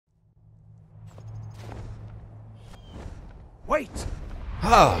Wait!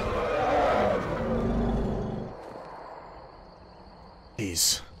 Ah.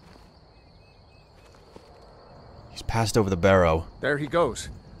 Jeez. He's passed over the barrow. There he goes.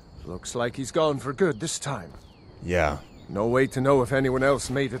 Looks like he's gone for good this time. Yeah. No way to know if anyone else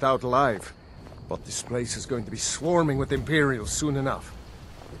made it out alive. But this place is going to be swarming with Imperials soon enough.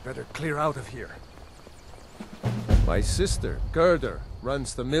 We better clear out of here. My sister, Gerda,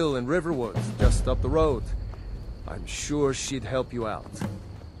 runs the mill in Riverwood, just up the road. I'm sure she'd help you out.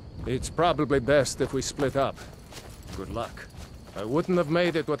 It's probably best if we split up. Good luck. I wouldn't have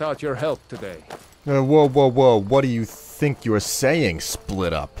made it without your help today. Whoa, whoa, whoa. What do you think you're saying,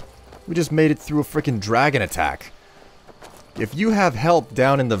 split up? We just made it through a freaking dragon attack. If you have help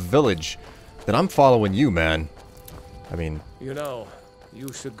down in the village, then I'm following you, man. I mean... You know,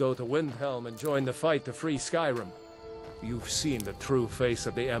 you should go to Windhelm and join the fight to free Skyrim. You've seen the true face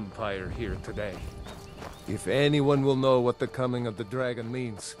of the Empire here today. If anyone will know what the coming of the dragon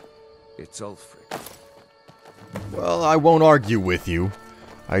means, it's Ulfric. Well, I won't argue with you.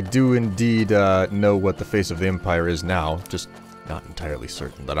 I do indeed know what the face of the Empire is now, just not entirely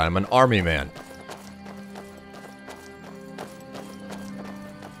certain that I'm an army man.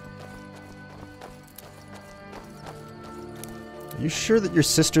 Are you sure that your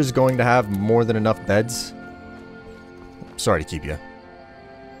sister's going to have more than enough beds? Sorry to keep you.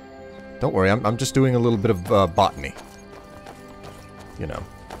 Don't worry, I'm just doing a little bit of botany. You know,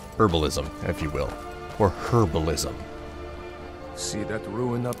 herbalism, if you will. Or herbalism. See that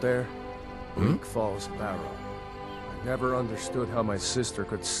ruin up there? Bleak Falls Barrow. I never understood how my sister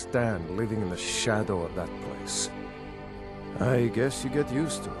could stand living in the shadow of that place. I guess you get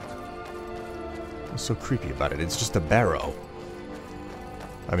used to it. What's so creepy about it? It's just a barrow.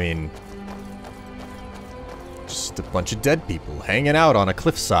 I mean... just a bunch of dead people hanging out on a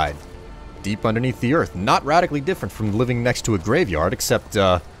cliffside. Deep underneath the earth. Not radically different from living next to a graveyard, except,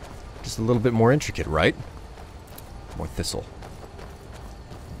 just a little bit more intricate, right? More thistle.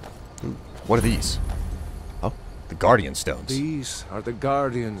 Ooh, what are these? Oh, the Guardian Stones. These are the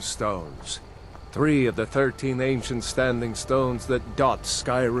Guardian Stones. 3 of the 13 ancient standing stones that dot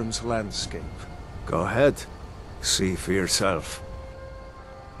Skyrim's landscape. Go ahead. See for yourself.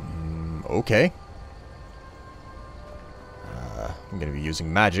 Okay. I'm going to be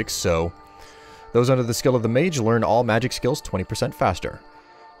using magic, so... those under the skill of the mage learn all magic skills 20% faster.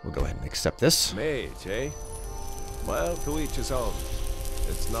 We'll go ahead and accept this. Mage, eh? Well, to each his own.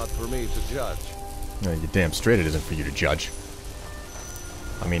 It's not for me to judge. You're damn straight it isn't for you to judge.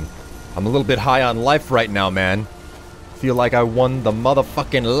 I mean, I'm a little bit high on life right now, man. Feel like I won the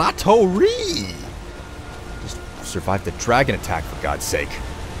motherfucking lottery! Just survived the dragon attack, for God's sake.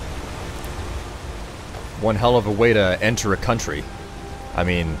 One hell of a way to enter a country. I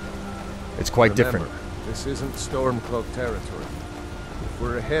mean, it's quite different. This isn't Stormcloak territory. If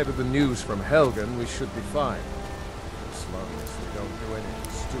we're ahead of the news from Helgen, we should be fine. As long as we don't do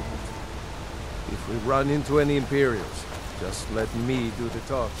anything stupid. If we run into any Imperials, just let me do the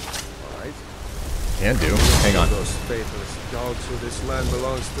talking, alright? Can do. Hang on. Those faithless dogs who this land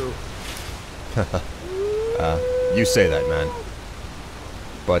belongs to. You say that, man.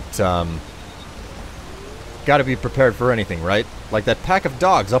 But, gotta be prepared for anything, right? Like that pack of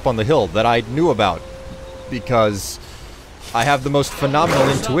dogs up on the hill that I knew about. Because I have the most phenomenal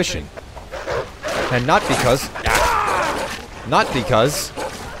intuition. And not because...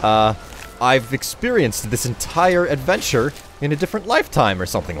 I've experienced this entire adventure in a different lifetime or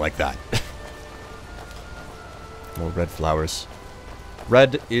something like that. More red flowers.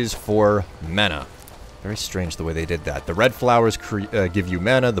 Red is for mana. Very strange the way they did that. The red flowers give you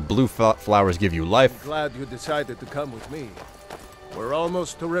mana, the blue flowers give you life. I'm glad you decided to come with me. We're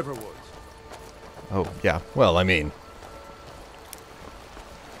almost to Riverwood. Oh, yeah. Well, I mean...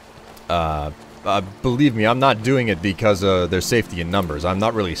 believe me, I'm not doing it because there's safety in numbers. I'm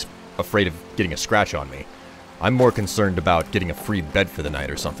not really afraid of getting a scratch on me. I'm more concerned about getting a free bed for the night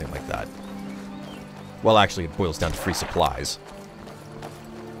or something like that. Well, actually, it boils down to free supplies.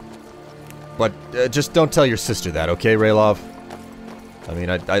 But just don't tell your sister that, okay, Raylov? I mean,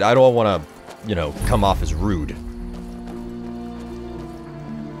 I don't want to, you know, come off as rude.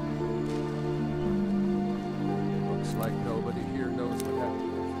 Looks like nobody here knows what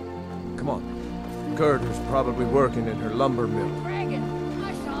happened. Come on. Gerda's probably working in her lumber mill. Dragon!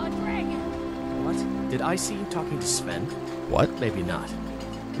 I saw a dragon! What? Did I see you talking to Sven? What? Maybe not.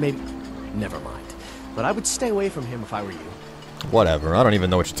 Maybe... never mind. But I would stay away from him if I were you. Whatever. I don't even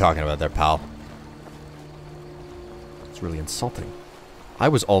know what you're talking about there, pal. It's really insulting. I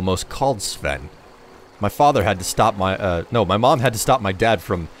was almost called Sven. My father had to stop my, no, my mom had to stop my dad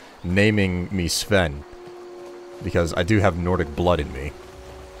from naming me Sven. because I do have Nordic blood in me.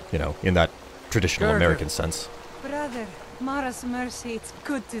 You know, in that traditional Gerda. American sense. Brother, Mara's mercy, it's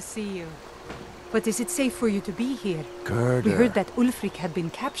good to see you. But is it safe for you to be here? Gerda. We heard that Ulfric had been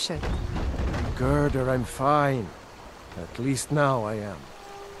captured. Gerda, I'm fine. At least now I am.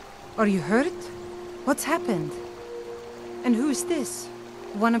 Are you hurt? What's happened? And who is this?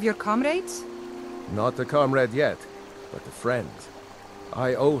 One of your comrades? Not a comrade yet, but a friend.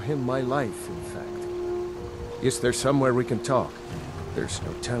 I owe him my life, in fact. Is there somewhere we can talk? There's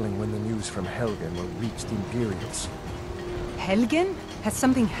no telling when the news from Helgen will reach the Imperials. Helgen? Has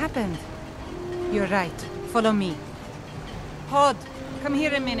something happened? You're right. Follow me. Hod, come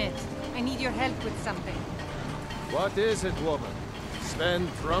here a minute. I need your help with something. What is it, woman? Sven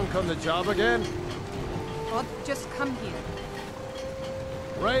drunk on the job again? Hod, just come here.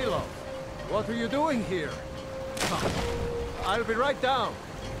 Raylo, what are you doing here? I'll be right down.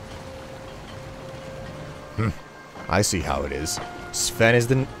 I see how it is. Sven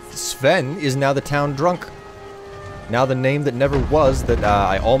is now the town drunk. Now the name that never was that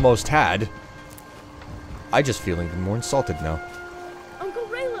I almost had. I just feel even more insulted now. Uncle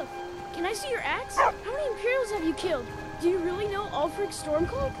Raylo, can I see your axe? How many Imperials have you killed? Do you really know Ulfric's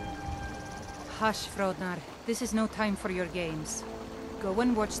Stormcloak? Hush, Frodnar. This is no time for your games. Go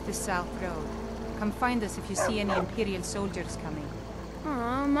and watch the South Road. Come find us if you see any Imperial soldiers coming.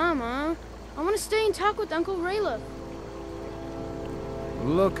 Aw, Mama. I want to stay and talk with Uncle Raylo.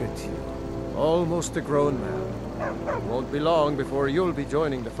 Look at you. Almost a grown man. It won't be long before you'll be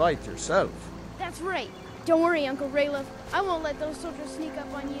joining the fight yourself. That's right. Don't worry, Uncle Raylo. I won't let those soldiers sneak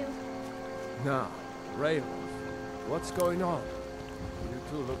up on you. Now, Raylo, what's going on? You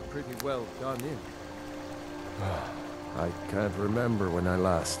two look pretty well done in. I can't remember when I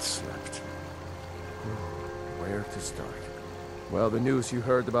last slept. Where to start? Well, the news you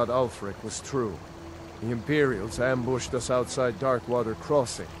heard about Ulfric was true. The Imperials ambushed us outside Darkwater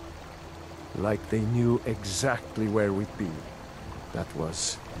Crossing. Like they knew exactly where we'd be. That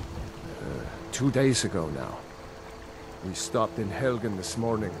was 2 days ago now. We stopped in Helgen this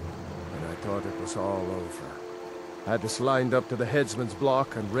morning, and I thought it was all over. Had us lined up to the headsman's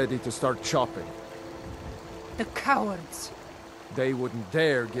block and ready to start chopping. The cowards! They wouldn't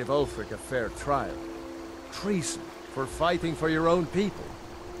dare give Ulfric a fair trial. Treason for fighting for your own people.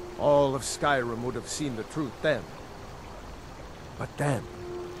 All of Skyrim would have seen the truth then. But then,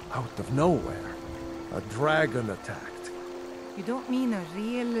 out of nowhere, a dragon attacked. You don't mean a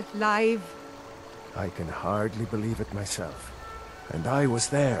real, live... I can hardly believe it myself. And I was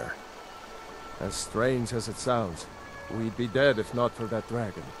there. As strange as it sounds, we'd be dead if not for that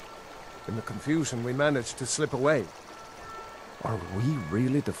dragon. In the confusion, we managed to slip away. Are we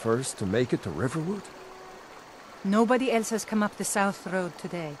really the first to make it to Riverwood? Nobody else has come up the South Road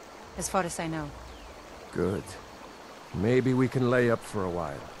today, as far as I know. Good. Maybe we can lay up for a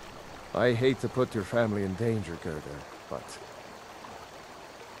while. I hate to put your family in danger, Gerda, but...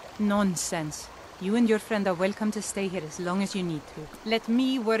 Nonsense. You and your friend are welcome to stay here as long as you need to. Let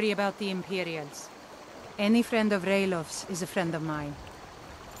me worry about the Imperials. Any friend of Raylov's is a friend of mine.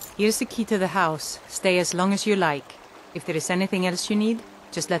 Here's the key to the house. Stay as long as you like. If there is anything else you need,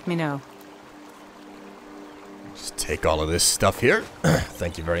 just let me know. Just take all of this stuff here.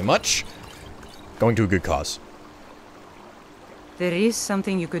 Thank you very much. Going to a good cause. There is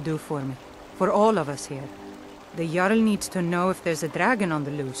something you could do for me. For all of us here. The Jarl needs to know if there's a dragon on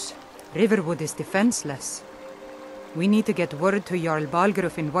the loose. Riverwood is defenseless. We need to get word to Jarl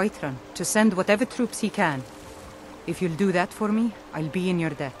Balgruuf in Whiterun to send whatever troops he can. If you'll do that for me, I'll be in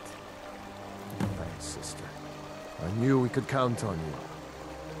your debt. Thanks, sister. I knew we could count on you.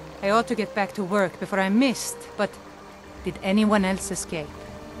 I ought to get back to work before I missed, but... Did anyone else escape?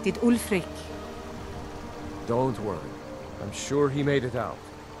 Did Ulfric? Don't worry. I'm sure he made it out.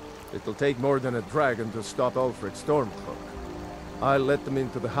 It'll take more than a dragon to stop Ulfric's Stormcloak. I'll let them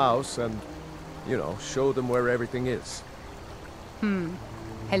into the house and, you know, show them where everything is.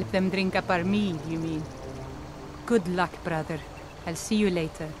 Help them drink up our mead, you mean? Good luck, brother. I'll see you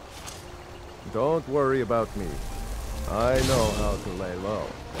later. Don't worry about me. I know how to lay low.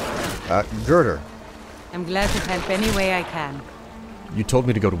 Girder, I'm glad to help any way I can. you told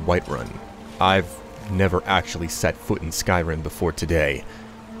me to go to Whiterun. I've never actually set foot in Skyrim before today.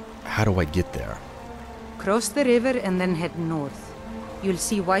 How do I get there? Cross the river and then head north. You'll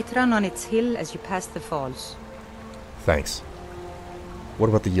see Whiterun on its hill as you pass the falls. Thanks. What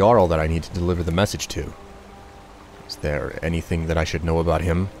about the Jarl that I need to deliver the message to? Is there anything that I should know about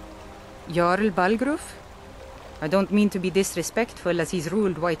him? Jarl Balgruuf? I don't mean to be disrespectful, as he's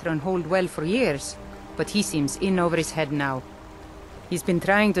ruled Whiterun hold well for years, but he seems in over his head now. He's been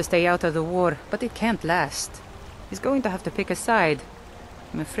trying to stay out of the war, but it can't last. He's going to have to pick a side.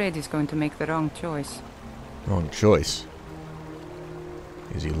 I'm afraid he's going to make the wrong choice. Wrong choice?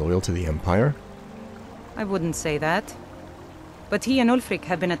 Is he loyal to the Empire? I wouldn't say that. But he and Ulfric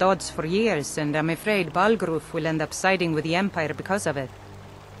have been at odds for years, and I'm afraid Balgruf will end up siding with the Empire because of it.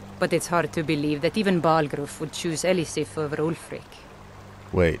 But it's hard to believe that even Balgruf would choose Elisif over Ulfric.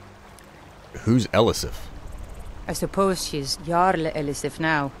 Wait, who's Elisif? I suppose she's Jarl Elisif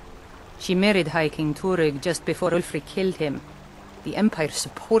now. She married High King Turig just before Ulfric killed him. The Empire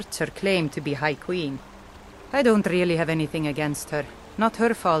supports her claim to be High Queen. I don't really have anything against her. Not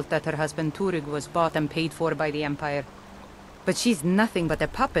her fault that her husband Turig was bought and paid for by the Empire. But she's nothing but a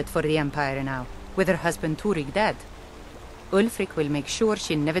puppet for the Empire now, with her husband Turig dead. Ulfric will make sure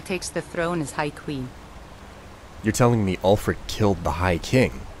she never takes the throne as High Queen. You're telling me Ulfric killed the High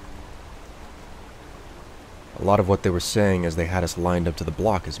King? A lot of what they were saying as they had us lined up to the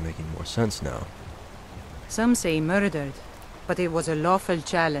block is making more sense now. Some say murdered, but it was a lawful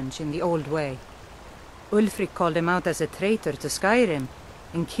challenge in the old way. Ulfric called him out as a traitor to Skyrim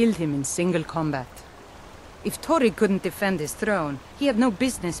and killed him in single combat. If Turig couldn't defend his throne, he had no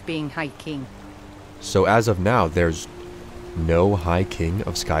business being High King. So as of now, there's no High King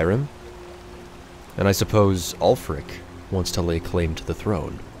of Skyrim? And I suppose Ulfric wants to lay claim to the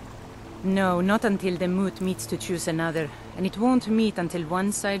throne. No, not until the moot meets to choose another, and it won't meet until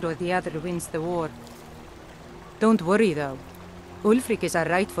one side or the other wins the war. Don't worry, though. Ulfric is our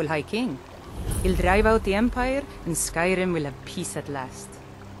rightful High King. He'll drive out the Empire, and Skyrim will have peace at last.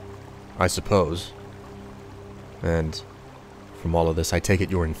 I suppose. And from all of this, I take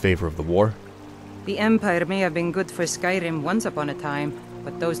it you're in favor of the war? The Empire may have been good for Skyrim once upon a time,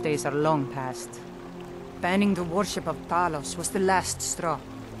 but those days are long past. Banning the worship of Talos was the last straw.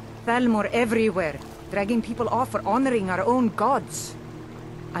 Thalmor everywhere, dragging people off for honoring our own gods.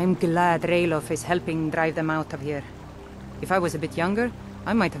 I'm glad Ralof is helping drive them out of here. If I was a bit younger,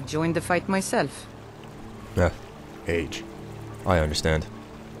 I might have joined the fight myself. Age. I understand.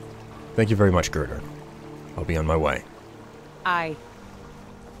 Thank you very much, Gerdur. I'll be on my way. Aye.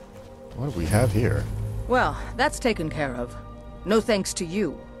 What do we have here? Well, that's taken care of. No thanks to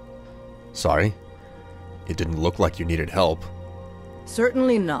you. Sorry. It didn't look like you needed help.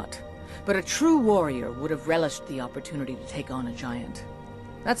 Certainly not. But a true warrior would have relished the opportunity to take on a giant.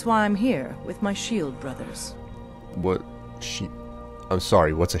 That's why I'm here, with my shield brothers. What? I'm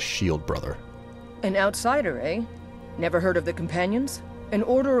sorry, what's a shield brother? An outsider, eh? Never heard of the Companions? An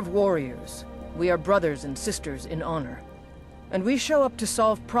order of warriors. We are brothers and sisters in honor. And we show up to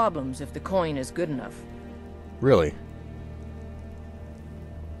solve problems if the coin is good enough. Really?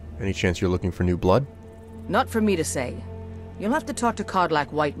 Any chance you're looking for new blood? Not for me to say. You'll have to talk to Kodlak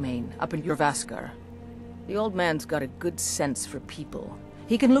Whitemane up in Jorvaskar. The old man's got a good sense for people.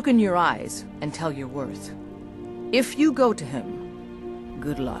 He can look in your eyes and tell your worth. If you go to him,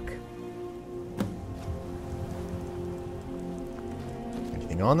 good luck.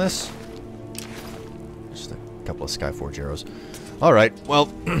 Anything on this? Just a couple of Skyforge arrows. Alright, well...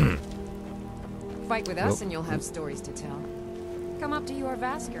 Fight with us and you'll have stories to tell. Come up to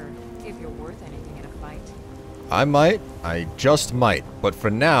Jorvaskar, if you're worth anything in a fight. I might. I just might. But for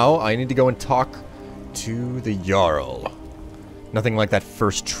now, I need to go and talk to the Jarl. Nothing like that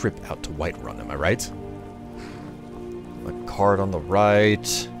first trip out to Whiterun, am I right? A card on the right.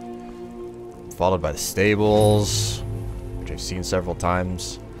 Followed by the stables, which I've seen several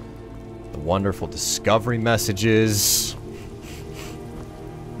times. The wonderful discovery messages.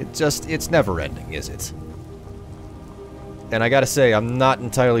 It's never ending, is it? And I gotta say, I'm not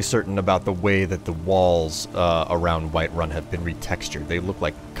entirely certain about the way that the walls around Whiterun have been retextured. They look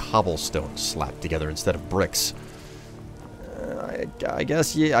like cobblestone slapped together instead of bricks. I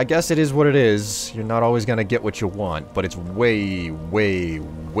guess it is what it is. You're not always gonna get what you want, but it's way, way,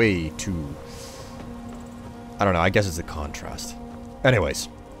 way too... I don't know, I guess it's the contrast. Anyways,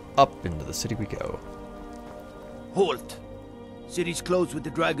 up into the city we go. Halt! City's closed with the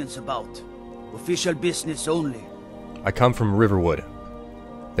dragons about. Official business only. I come from Riverwood.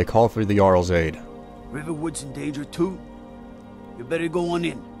 They call for the Jarl's aid. Riverwood's in danger too? You better go on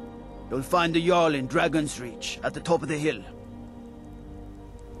in. You'll find the Jarl in Dragon's Reach, at the top of the hill.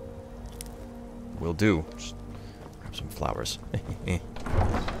 Will do. Just grab some flowers.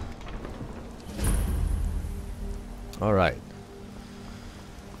 Alright.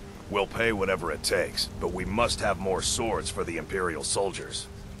 We'll pay whatever it takes, but we must have more swords for the Imperial soldiers.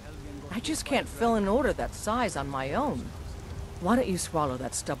 I just can't fill an order that size on my own. Why don't you swallow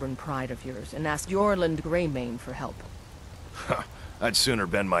that stubborn pride of yours and ask Jorland Greymane for help? I'd sooner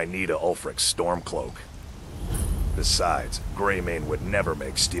bend my knee to Ulfric's Stormcloak. Besides, Greymane would never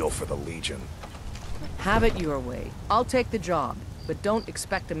make steel for the Legion. Have it your way. I'll take the job, but don't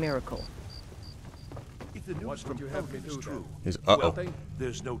expect a miracle. If the news from Helgen is true, Uh-oh.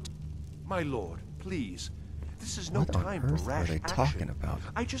 there's no... My lord, please. This is no What on time for earth rash are they action. talking about?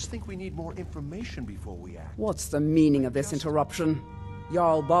 I just think we need more information before we act. What's the meaning of this interruption?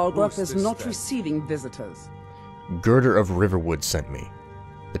 Jarl Balgruuf Who's is this not then? receiving visitors. Girder of Riverwood sent me.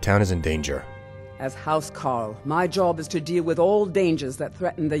 The town is in danger. As House Carl, my job is to deal with all dangers that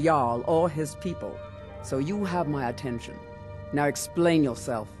threaten the Jarl or his people. So you have my attention. Now explain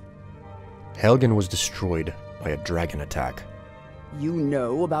yourself. Helgen was destroyed by a dragon attack. You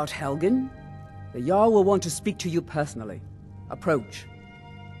know about Helgen? The Jarl will want to speak to you personally. Approach.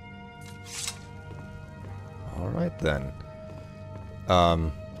 All right then.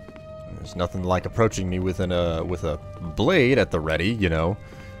 There's nothing like approaching me with a blade at the ready, you know,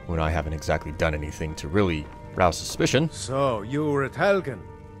 when I haven't exactly done anything to really rouse suspicion. So, you were at Helgen.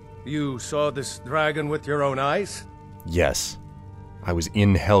 You saw this dragon with your own eyes? Yes. I was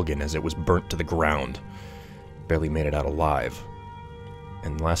in Helgen as it was burnt to the ground. Barely made it out alive.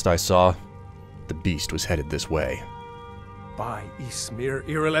 And last I saw, the beast was headed this way. By Ysmir,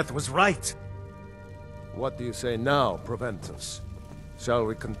 Irileth was right. What do you say now, Proventus? Shall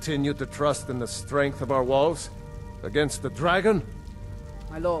we continue to trust in the strength of our walls against the dragon?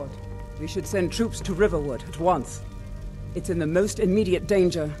 My lord, we should send troops to Riverwood at once. It's in the most immediate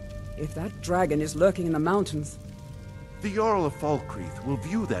danger. If that dragon is lurking in the mountains... The Jarl of Falkreath will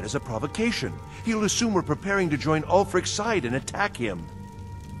view that as a provocation. He'll assume we're preparing to join Ulfric's side and attack him.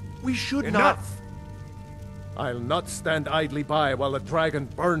 We should Enough! I'll not stand idly by while the dragon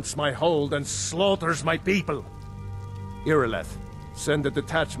burns my hold and slaughters my people. Irileth, send a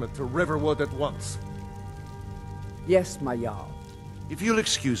detachment to Riverwood at once. Yes, my Jarl. If you'll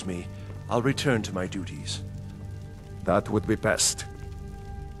excuse me, I'll return to my duties. That would be best.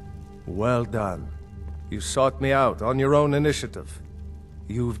 Well done. You sought me out on your own initiative.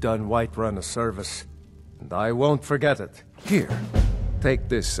 You've done Whiterun a service, and I won't forget it. Here, take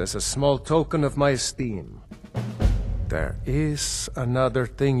this as a small token of my esteem. There is another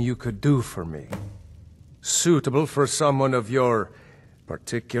thing you could do for me. Suitable for someone of your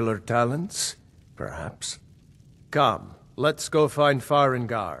particular talents, perhaps? Come, let's go find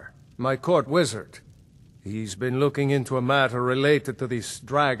Farengar, my court wizard. He's been looking into a matter related to these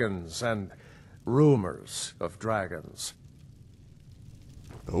dragons and rumors of dragons.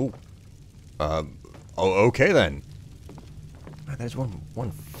 Oh, okay then. There's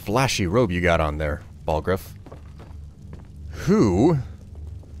one flashy robe you got on there, Balgruuf. Who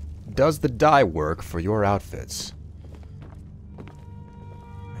does the dye work for your outfits?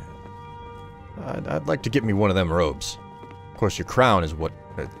 I'd like to get me one of them robes. Of course, your crown is what...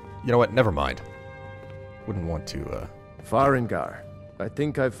 you know what? Never mind. Wouldn't want to, Farengar, I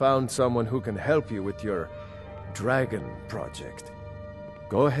think I've found someone who can help you with your dragon project.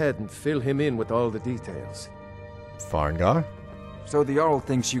 Go ahead and fill him in with all the details. Farengar? So the Jarl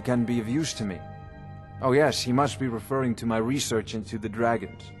thinks you can be of use to me. Oh yes, he must be referring to my research into the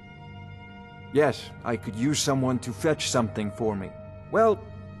dragons. Yes, I could use someone to fetch something for me. Well,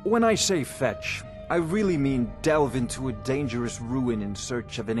 when I say fetch, I really mean delve into a dangerous ruin in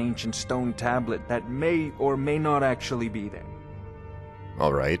search of an ancient stone tablet that may or may not actually be there.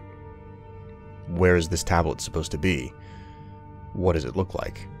 Alright. Where is this tablet supposed to be? What does it look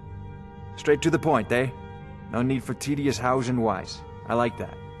like? Straight to the point, eh? No need for tedious hows and whys. I like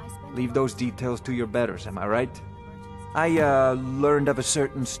that. Leave those details to your betters, am I right? I, learned of a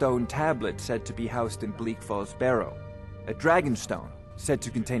certain stone tablet said to be housed in Bleak Falls Barrow. A dragon stone, said to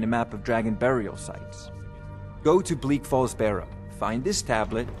contain a map of dragon burial sites. Go to Bleak Falls Barrow, find this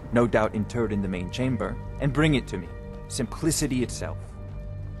tablet, no doubt interred in the main chamber, and bring it to me. Simplicity itself.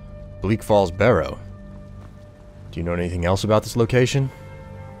 Bleak Falls Barrow. Do you know anything else about this location?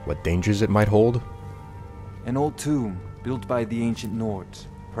 What dangers it might hold? An old tomb, built by the ancient Nords,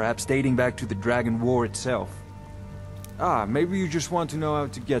 perhaps dating back to the Dragon War itself. Ah, maybe you just want to know how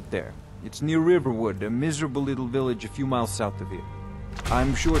to get there. It's near Riverwood, a miserable little village a few miles south of here.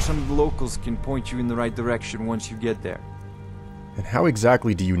 I'm sure some of the locals can point you in the right direction once you get there. And how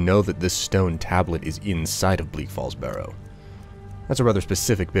exactly do you know that this stone tablet is inside of Bleak Falls Barrow? That's a rather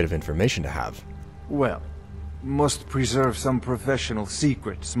specific bit of information to have. Well, must preserve some professional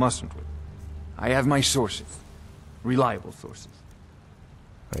secrets, mustn't we? I have my sources. Reliable sources.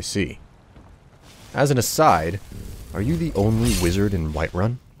 I see. As an aside, are you the only wizard in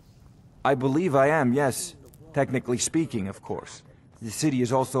Whiterun? I believe I am, yes. Technically speaking, of course. The city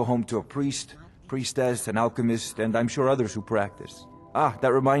is also home to a priest, priestess, an alchemist, and I'm sure others who practice. Ah,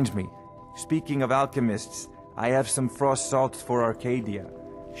 that reminds me. Speaking of alchemists, I have some frost salts for Arcadia.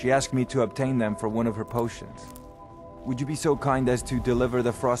 She asked me to obtain them for one of her potions. Would you be so kind as to deliver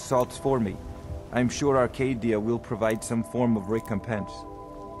the frost salts for me? I'm sure Arcadia will provide some form of recompense.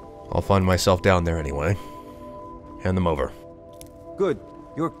 I'll find myself down there anyway. Hand them over. Good.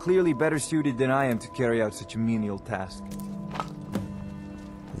 You're clearly better suited than I am to carry out such a menial task.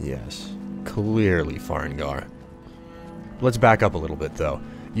 Yes, clearly Farengar. Let's back up a little bit, though.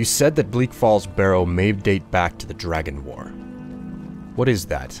 You said that Bleak Falls Barrow may date back to the Dragon War. What is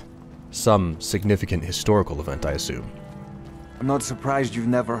that? Some significant historical event, I assume. I'm not surprised you've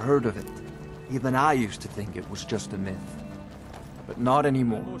never heard of it. Even I used to think it was just a myth. But not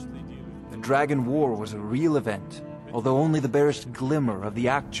anymore. The Dragon War was a real event, although only the barest glimmer of the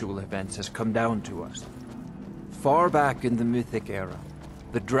actual events has come down to us. Far back in the Mythic era,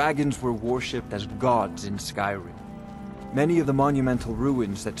 the dragons were worshipped as gods in Skyrim. Many of the monumental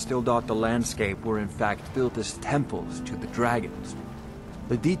ruins that still dot the landscape were in fact built as temples to the dragons.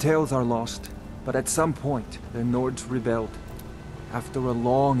 The details are lost, but at some point, the Nords rebelled. After a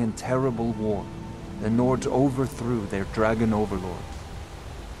long and terrible war, the Nords overthrew their dragon overlords.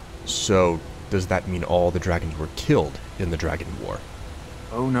 So, does that mean all the dragons were killed in the Dragon War?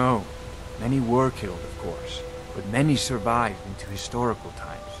 Oh no. Many were killed, of course, but many survived into historical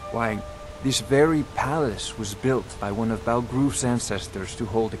times. Why, this very palace was built by one of Balgroof's ancestors to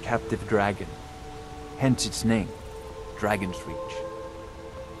hold a captive dragon. Hence its name, Dragon's Reach.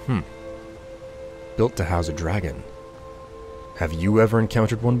 Built to house a dragon. Have you ever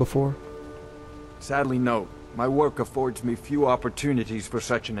encountered one before? Sadly, no. My work affords me few opportunities for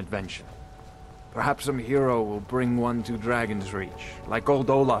such an adventure. Perhaps some hero will bring one to Dragon's Reach, like old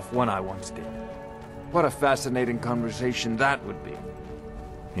Olaf one I once did. What a fascinating conversation that would be.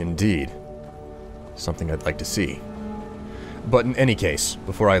 Indeed. Something I'd like to see. But in any case,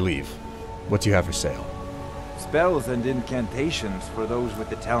 before I leave, what do you have for sale? Spells and incantations for those with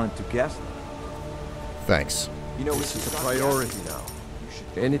the talent to cast them. Thanks. You know, this is a priority now.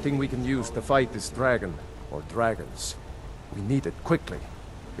 Anything we can use to fight this dragon, or dragons, we need it quickly,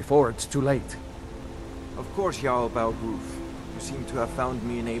 before it's too late. Of course, Jarl Balgroof. You seem to have found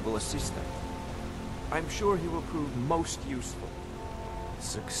me an able assistant. I'm sure he will prove most useful.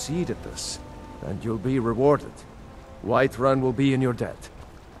 Succeed at this, and you'll be rewarded. Whiterun will be in your debt.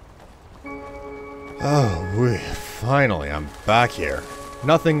 Oh, finally, I'm back here.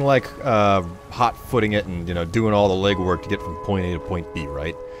 Nothing like hot-footing it and, doing all the legwork to get from point A to point B,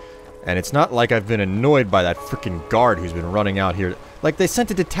 right? And it's not like I've been annoyed by that frickin' guard who's been running out here. Like, they sent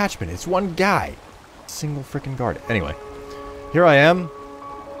a detachment. It's one guy. Single frickin' guard. Anyway, here I am.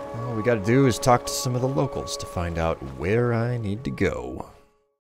 All we gotta do is talk to some of the locals to find out where I need to go.